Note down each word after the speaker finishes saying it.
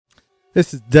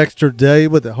This is Dexter Day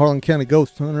with the Harlan County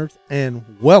Ghost Hunters, and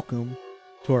welcome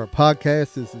to our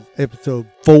podcast. This is episode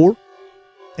 4.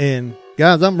 And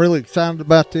guys, I'm really excited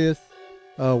about this.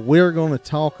 We're going to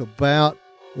talk about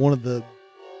one of the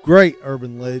great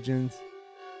urban legends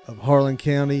of Harlan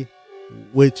County,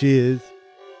 which is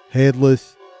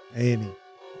Headless Annie.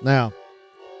 Now,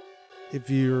 if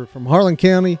you're from Harlan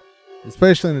County,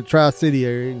 especially in the Tri-City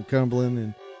area in Cumberland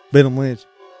and Benham Lynch,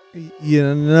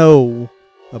 you know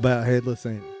about Headless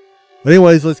Annie. But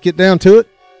anyways, let's get down to it.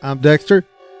 I'm Dexter.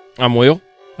 I'm Will.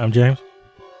 I'm James.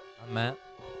 I'm Matt.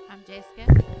 I'm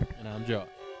Jessica. And I'm Josh.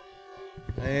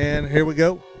 And here we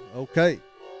go. Okay.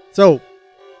 So,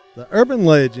 the urban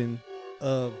legend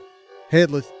of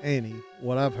Headless Annie,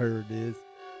 what I've heard is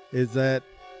that,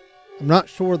 I'm not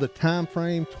sure the time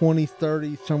frame, 20,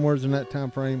 30, somewhere in that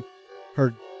time frame,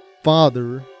 her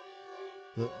father,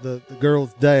 the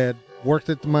girl's dad, worked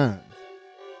at the mines.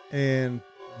 And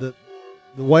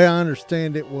the way I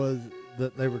understand it was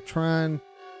that they were trying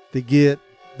to get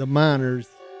the miners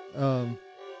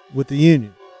with the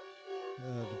union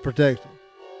to protect them.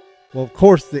 Well, of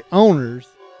course, the owners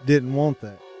didn't want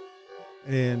that.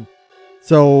 And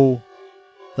so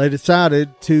they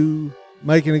decided to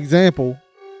make an example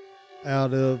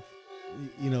out of,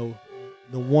 the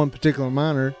one particular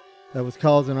miner that was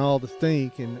causing all the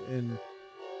stink. And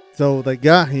so they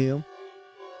got him.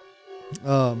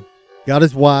 Got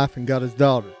his wife and got his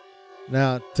daughter.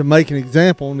 Now, to make an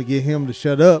example and to get him to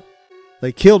shut up,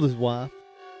 they killed his wife,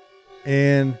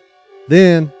 and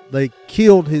then they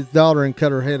killed his daughter and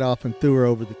cut her head off and threw her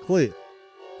over the cliff.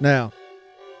 Now,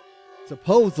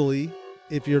 supposedly,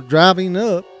 if you're driving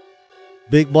up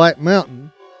Big Black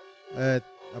Mountain at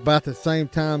about the same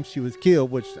time she was killed,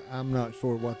 which I'm not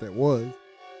sure what that was,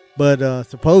 but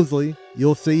supposedly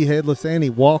you'll see Headless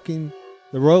Annie walking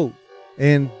the road.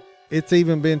 And it's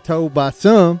even been told by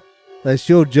some that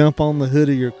she'll jump on the hood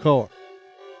of your car.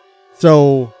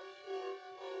 So,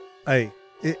 hey,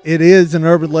 it is an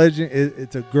urban legend.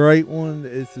 It's a great one.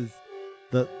 This is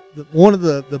the one of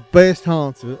the best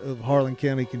haunts of Harlan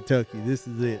County, Kentucky. This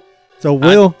is it. So,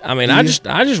 Will, I just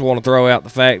want to throw out the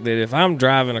fact that if I'm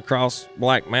driving across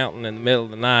Black Mountain in the middle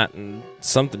of the night and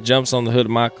something jumps on the hood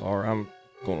of my car, I'm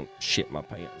going to shit my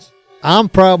pants. I'm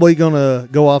probably gonna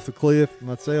go off the cliff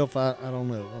myself. I don't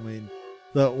know. I mean,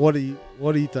 what do you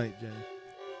think, James?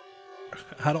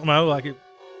 I don't know. Like, if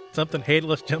something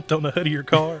headless jumped on the hood of your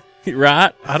car,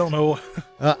 Right? I don't know.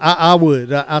 I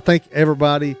would. I think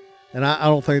everybody, and I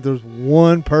don't think there's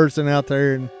one person out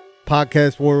there in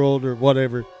podcast world or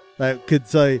whatever that could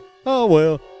say, "Oh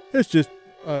well, it's just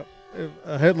a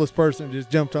headless person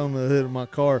just jumped on the hood of my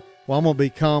car. Well, I'm gonna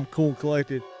be calm, cool, and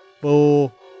collected."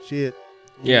 Bullshit.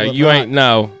 Yeah, you ain't.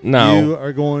 No. You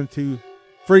are going to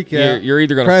freak out. You're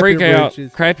either going to freak out,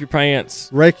 crap your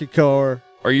pants, wreck your car,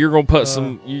 or you're going to put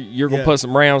you're going to put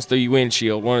some rounds through your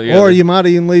windshield. One or the other. Or other. you might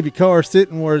even leave your car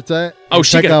sitting where it's at. Oh,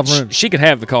 she could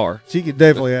have the car. She could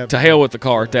definitely have. To hell with the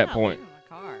car at that point.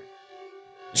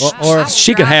 Or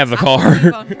she could have the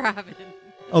car.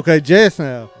 Okay, Jess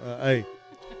now.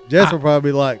 Jess will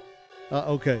probably be like,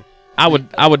 okay. I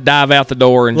would dive out the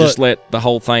door and just let the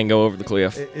whole thing go over the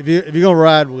cliff. If you're gonna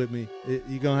ride with me,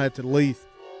 you're gonna have to at least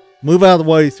move out of the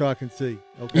way so I can see.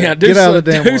 Okay, yeah, get out of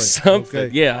the damn way. Do something.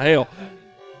 Okay? Yeah, hell.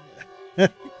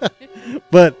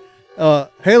 But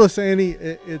Headless Annie,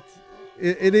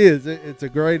 it's a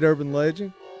great urban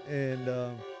legend, and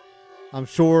I'm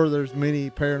sure there's many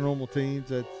paranormal teams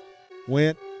that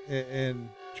went and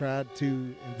tried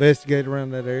to investigate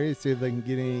around that area, see if they can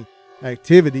get any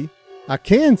activity. I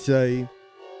can say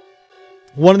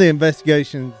one of the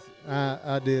investigations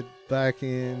I did back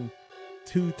in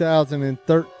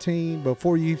 2013,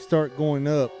 before you start going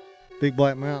up Big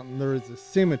Black Mountain, there is a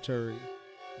cemetery,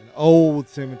 an old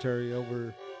cemetery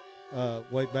over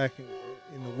way back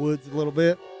in the woods a little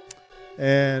bit.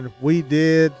 And we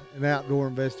did an outdoor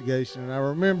investigation. And I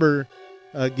remember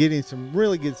getting some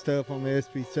really good stuff on the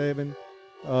SP7.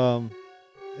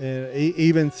 And he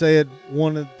even said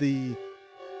one of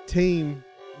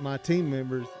my team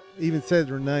members even said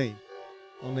their name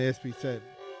on the SP7.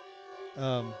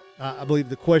 I believe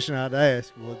the question I'd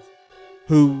ask was,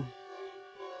 who,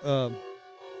 do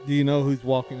you know who's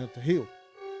walking up the hill?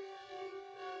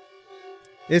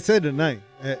 It said the name,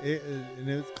 and it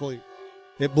was clear.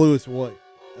 It blew us away.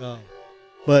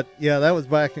 But yeah, that was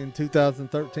back in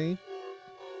 2013.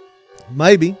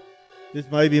 Maybe, just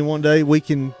maybe one day we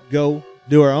can go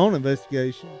do our own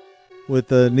investigation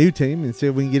with a new team and see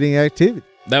if we can get any activity.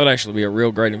 That would actually be a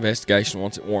real great investigation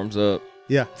once it warms up.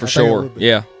 Yeah, for sure.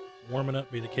 Yeah, warming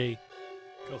up be the key.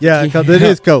 Yeah, because it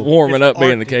is cold. Warming up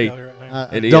being the key.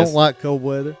 I don't like cold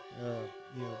weather.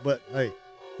 but hey,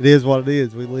 it is what it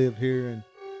is. We live here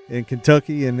in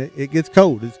Kentucky, and it gets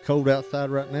cold. It's cold outside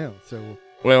right now. So,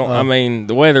 Well, I mean,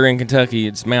 the weather in Kentucky,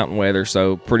 it's mountain weather,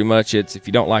 so pretty much it's if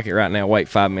you don't like it right now, wait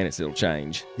 5 minutes, it'll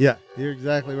change. yeah, you're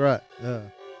exactly right.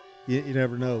 You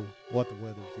never know what the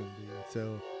weather's going to be.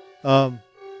 So,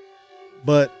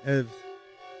 but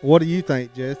what do you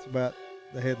think, Jess, about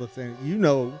the Headless Annie? You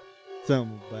know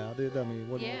something about it. I mean,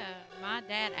 what? Yeah, my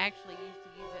dad actually used to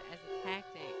use it as a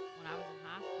tactic when I was in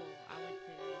high school. I went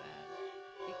to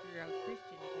Victory Road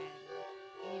Christian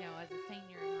Academy. And, as a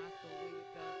senior in high school, we would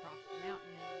go across the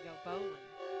mountain and go bowling.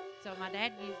 So my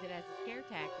dad used it as a scare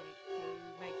tactic to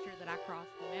make sure that I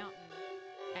crossed the mountain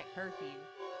at curfew,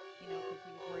 because he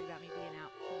was worried about me being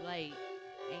out too late.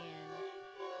 And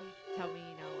he told me,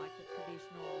 like the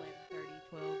traditional 11:30,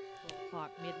 12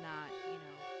 o'clock, midnight,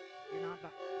 you're not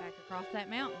back across that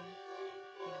mountain.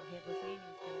 Headless Annie's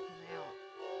going to come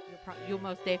out. You'll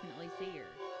most definitely see her.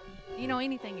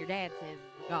 Anything your dad says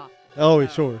is the gospel. Oh,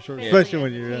 so, sure. Especially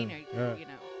when as a you're young. teenager,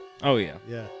 Oh, yeah.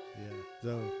 Yeah.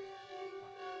 So,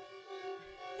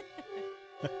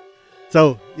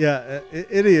 so yeah,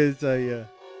 it is a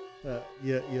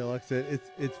like I said,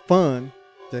 it's fun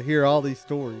to hear all these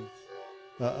stories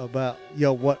about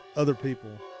what other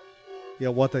people,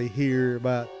 what they hear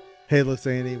about Headless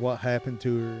Annie, what happened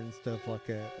to her and stuff like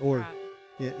that. Or right.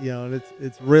 and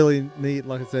it's really neat.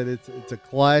 Like I said, it's a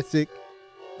classic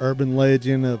urban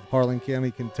legend of Harlan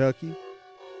County, Kentucky.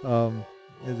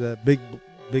 It's a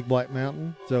big black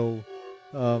mountain. So,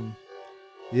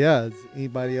 has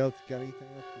anybody else got anything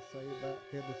else to say about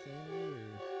Headless Annie?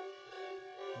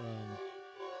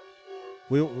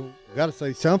 Or we got to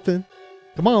say something.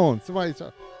 Come on, somebody's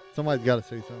got to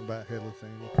say something about Headless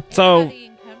Annie. So, everybody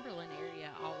in Cumberland area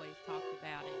always talked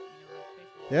about it.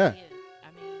 Especially Yeah. the kids.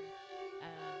 I mean,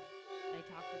 they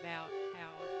talked about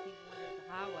how she wandered the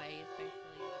highway,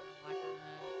 especially like on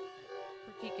a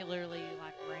particularly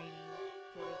like rainy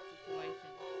sort of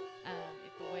situation.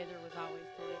 If the weather was always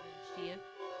sort of in shift,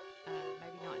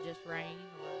 maybe not just rain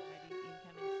or maybe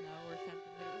incoming snow or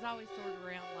something, but it was always sort of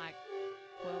around like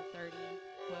 12:30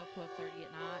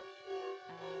 at night.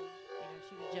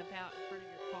 She would jump out in front of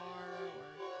your car, or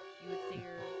you would see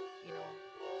her,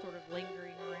 sort of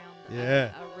lingering around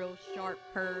a real sharp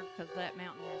curve, because that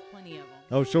mountain has plenty of them.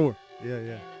 Oh, sure. Yeah.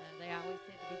 And they always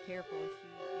said to be careful if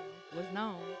she, was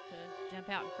known to jump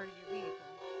out in front of your vehicle.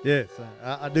 Yes,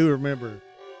 I do remember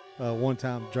one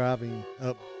time driving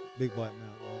up Big Black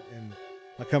Mountain, and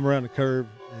I come around the curve,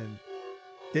 and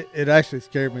it actually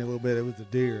scared me a little bit. It was a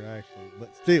deer, actually,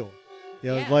 but still,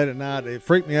 it was late at night. It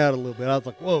freaked me out a little bit. I was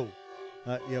like, whoa,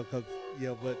 because,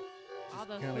 but All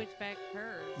those kinda, switchback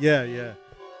curves. yeah.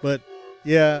 But,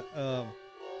 the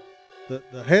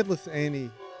Headless Annie,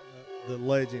 the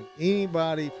legend,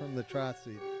 anybody from the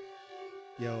Tri-City,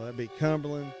 that'd be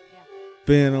Cumberland,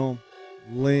 Benham,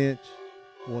 Lynch,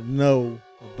 will know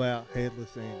about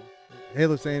Headless Annie.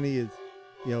 Headless Annie is,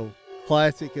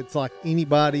 classic. It's like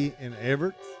anybody in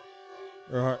Everett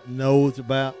or knows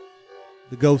about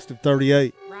the ghost of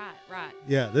 38. Right.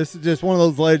 Yeah, this is just one of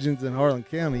those legends in Harlan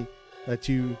County that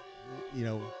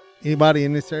anybody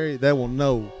in this area, they will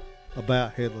know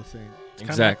about Headless Annie.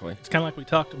 Exactly. It's kind of like we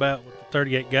talked about with the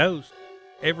 38 Ghosts.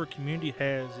 Every community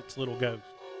has its little ghost.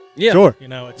 Yeah. Sure.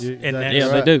 It's You're and exactly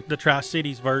that's they do. the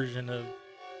Tri-Cities version of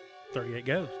 38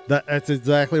 Ghosts. That's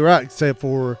exactly right, except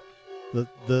for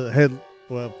the head.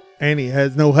 Well, Annie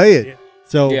has no head. Yeah.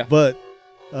 So, but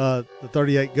the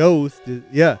 38 Ghost,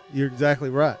 you're exactly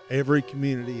right. Every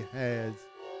community has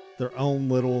their own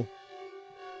little.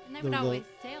 And they would always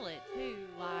sell it too,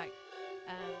 like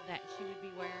that she would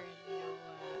be wearing,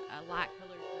 a light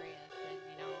colored dress, and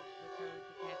with her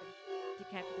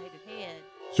decapitated head.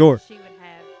 Sure. She would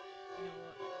have,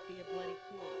 be a bloody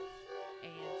corpse,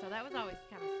 and so that was always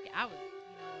kind of. I was,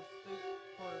 spooked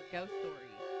for ghost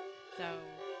stories. So,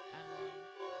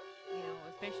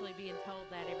 especially being told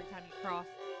that every time you cross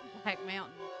Black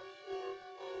Mountain,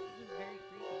 it was very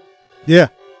creepy. Yeah.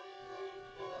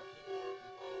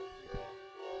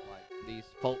 Like these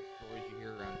folk stories you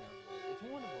hear around here, it's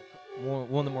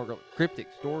one of the more cryptic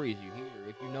stories you hear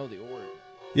if you know the origin.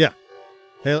 Yeah.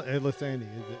 Headless Annie,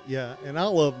 is it? Yeah, and I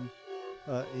love them.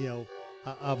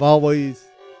 I've always,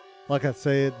 like I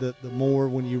said, the more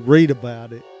when you read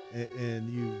about it and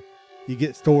you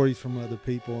get stories from other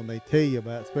people and they tell you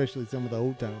about, especially some of the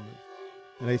old timers,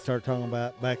 and they start talking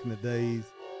about back in the days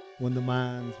when the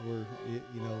mines were,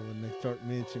 and they start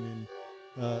mentioning,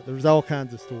 there's all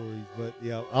kinds of stories, but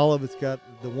all of it's got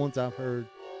the ones I've heard.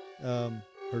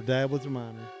 Her dad was a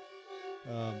miner.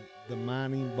 The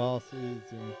mining bosses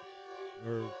and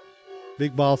her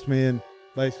big boss men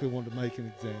basically wanted to make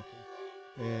an example.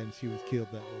 and she was killed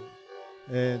that way.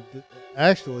 And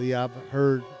actually, I've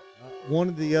heard one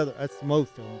of the other. That's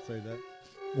most of them say that.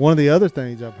 One of the other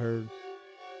things I've heard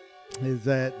is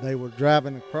that they were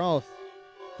driving across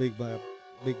Big Black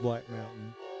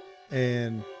Mountain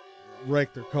and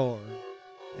wrecked their car,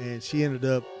 and she ended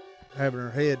up having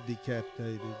her head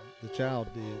decapitated. The child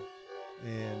did,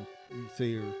 and you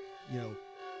see her,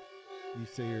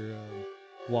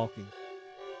 walking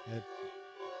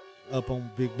up on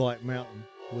Big Black Mountain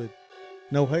with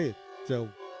no head. So,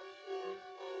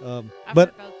 I've but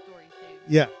heard both stories too.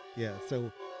 yeah.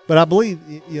 So, but I believe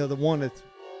the one that's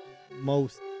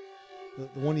most, the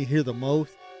one you hear the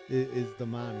most is the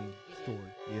mining story.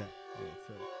 Yeah.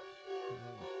 So,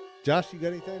 Josh, you got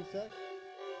anything to say?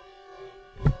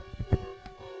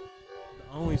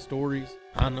 The only stories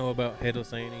I know about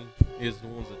Headless Annie is the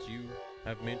ones that you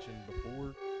have mentioned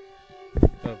before,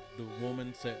 of the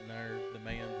woman sitting there, the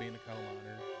man being a coal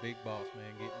miner, big boss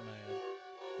man getting mad,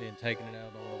 then taking it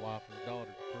out on the wife and the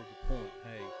daughter to prove a point.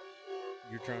 Hey,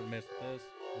 you're trying to mess with us,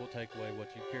 we'll take away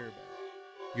what you care about.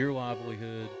 Your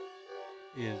livelihood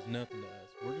is nothing to us.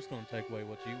 We're just going to take away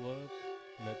what you love,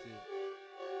 and that's it.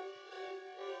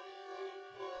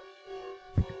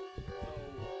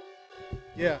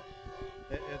 Yeah,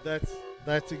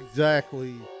 that's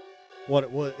exactly what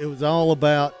it was. It was all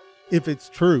about, if it's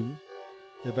true,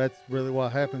 if that's really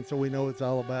what happened. So we know it's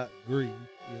all about greed,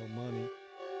 money,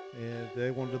 and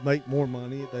they wanted to make more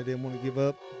money. They didn't want to give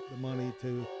up the money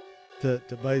to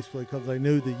basically, because they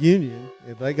knew the union,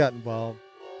 if they got involved,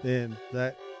 then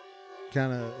that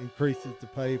kind of increases the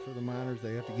pay for the miners.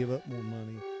 They have to give up more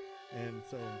money, and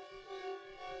so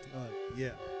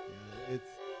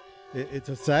it's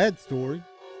a sad story,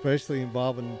 especially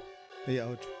involving,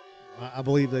 I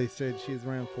believe they said she was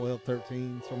around 12,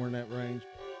 13, somewhere in that range.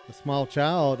 A small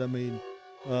child,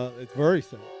 it's very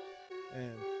sad.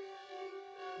 And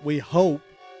we hope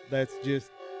that's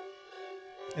just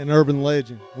an urban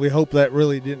legend. We hope that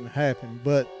really didn't happen,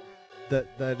 but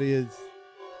that is,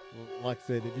 like I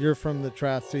said, if you're from the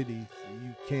Tri-Cities,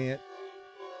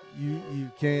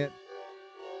 you can't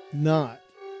not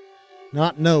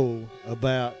know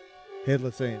about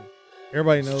Headless Annie.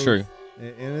 Everybody knows. It's true.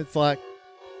 And it's like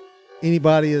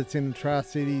anybody that's in the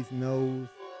Tri-Cities knows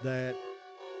that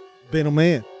Benham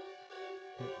Man.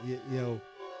 The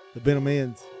Benham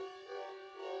Man's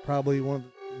probably one of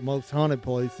the most haunted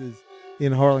places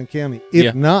in Harlan County,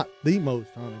 if not the most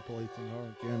haunted place in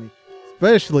Harlan County,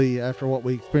 especially after what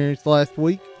we experienced last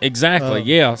week. Exactly,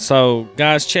 yeah. So,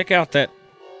 guys, check out that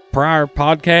prior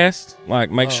podcast.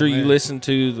 Make sure you listen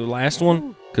to the last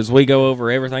one, because we go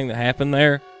over everything that happened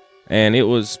there, and it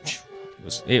was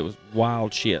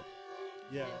wild shit.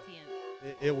 Yeah,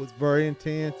 it was very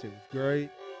intense. It was great.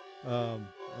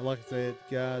 Like I said,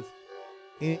 guys,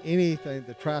 anything,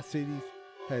 the Tri-Cities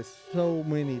has so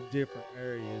many different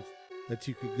areas that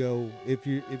you could go if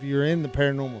you're in the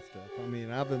paranormal stuff.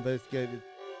 I've investigated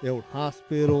the old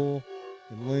hospital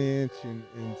and Lynch and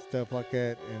stuff like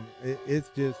that, and it's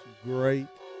just great.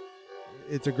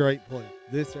 It's a great place.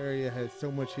 This area has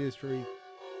so much history,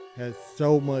 has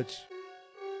so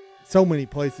many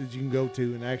places you can go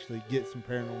to and actually get some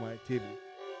paranormal activity.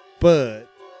 But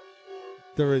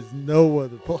there is no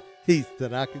other place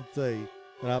that I can say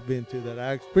that I've been to that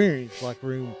I experienced like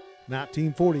room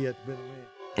 1940 at the Benham Man.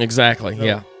 Exactly, So,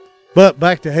 yeah. But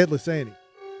back to Headless Annie.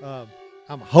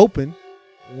 I'm hoping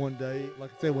one day,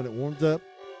 like I said, when it warms up,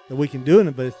 that we can do an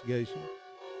investigation.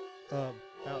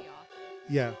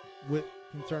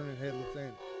 Concerning Headless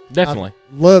Annie. Definitely.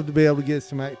 I'd love to be able to get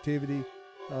some activity.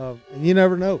 And you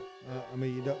never know.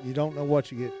 You don't know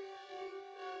what you get.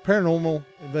 Paranormal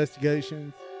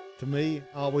investigations, to me,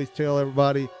 I always tell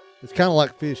everybody, it's kind of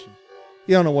like fishing.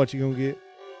 You don't know what you're going to get.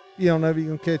 You don't know if you're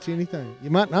going to catch anything.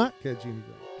 You might not catch anything.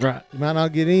 Right. You might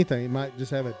not get anything. You might just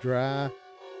have a dry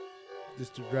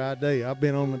day. I've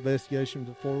been on investigations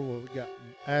before where we got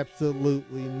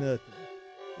absolutely nothing.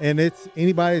 And it's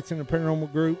anybody that's in a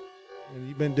paranormal group, and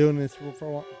you've been doing this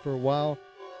for a while,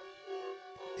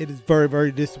 it is very,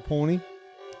 very disappointing.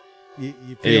 You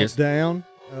feel down.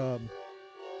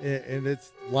 And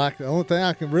it's like the only thing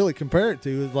I can really compare it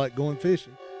to is like going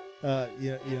fishing.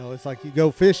 It's like you go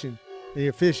fishing and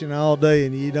you're fishing all day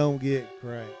and you don't get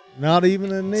crap, not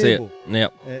even a nibble.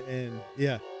 Yep. And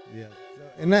yeah. So,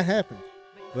 and that happens.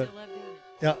 But you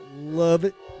still love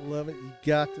doing it. Yeah, love it. You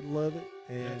got to love it.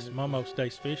 And Momo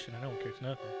stays fishing. I don't catch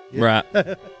nothing. Right.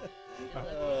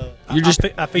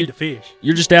 I feed the fish.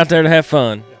 You're just out there to have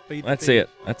fun. Yeah, feed the That's fish. it.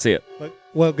 That's it.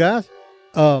 Well, guys,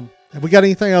 have we got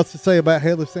anything else to say about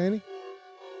Headless Annie?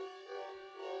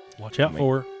 Watch out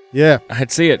for her. Yeah.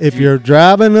 I'd see it. If you're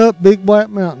driving up Big Black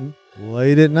Mountain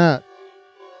late at night,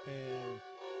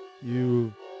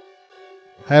 you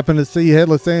happen to see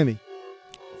Headless Annie,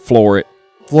 Floor it.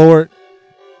 floor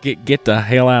it, Get the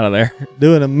hell out of there.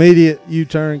 do an immediate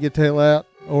U-turn, get the hell out,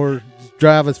 or just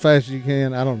drive as fast as you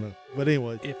can. I don't know. But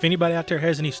anyway, If anybody out there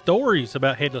has any stories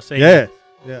about Headless Annie,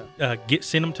 yeah,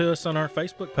 send them to us on our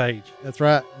Facebook page. that's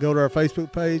right. Go to our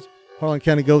Facebook page, Harlan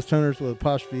County Ghost Hunters with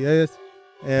apostrophe S,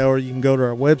 or you can go to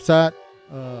our website,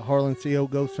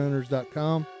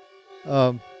 harlancoghosthunters.com.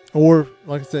 Or,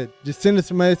 like I said, just send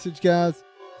us a message, guys.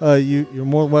 You're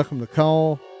more than welcome to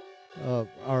call.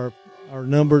 Our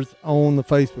numbers on the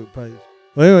Facebook page.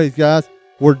 Well, anyways, guys,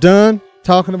 we're done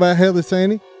talking about Headless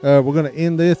Annie. We're going to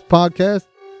end this podcast.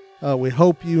 We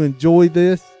hope you enjoyed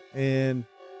this, and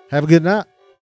have a good night.